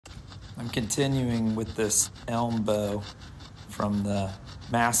I'm continuing with this elm bow from the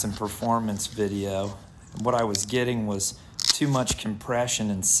Mass and Performance video. And what I was getting was too much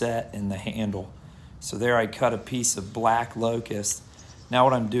compression and set in the handle. So there I cut a piece of black locust. Now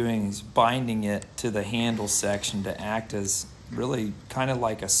what I'm doing is binding it to the handle section to act as really kind of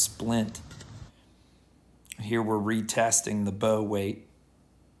like a splint. Here we're retesting the bow weight.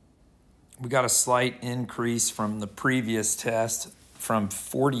 We got a slight increase from the previous test from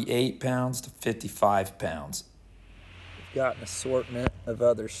 48 pounds to 55 pounds. We've got an assortment of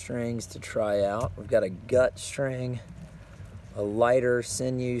other strings to try out. We've got a gut string, a lighter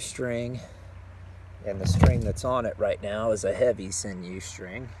sinew string, and the string that's on it right now is a heavy sinew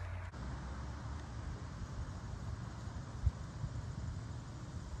string.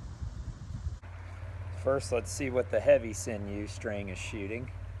 First, let's see what the heavy sinew string is shooting.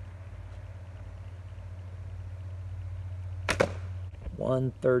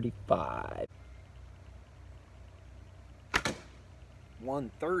 135.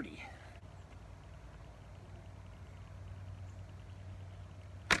 130.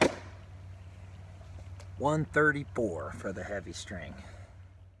 134 for the heavy string.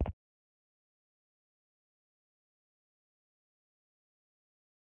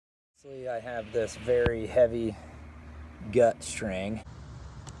 I have this very heavy gut string.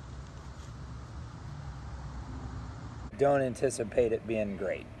 Don't anticipate it being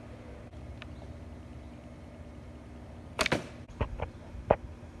great.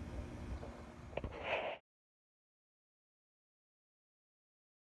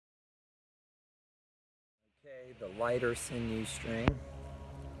 Okay, the lighter sinew string.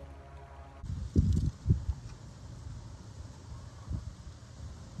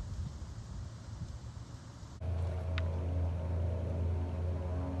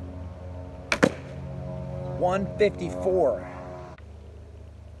 $154.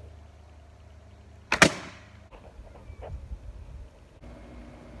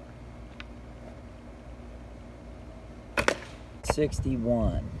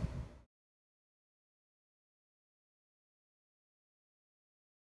 $61.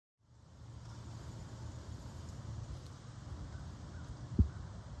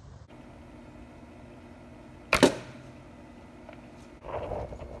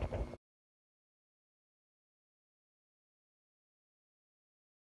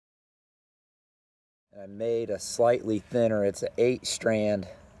 I made a slightly thinner, it's an 8-strand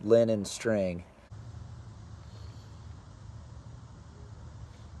linen string.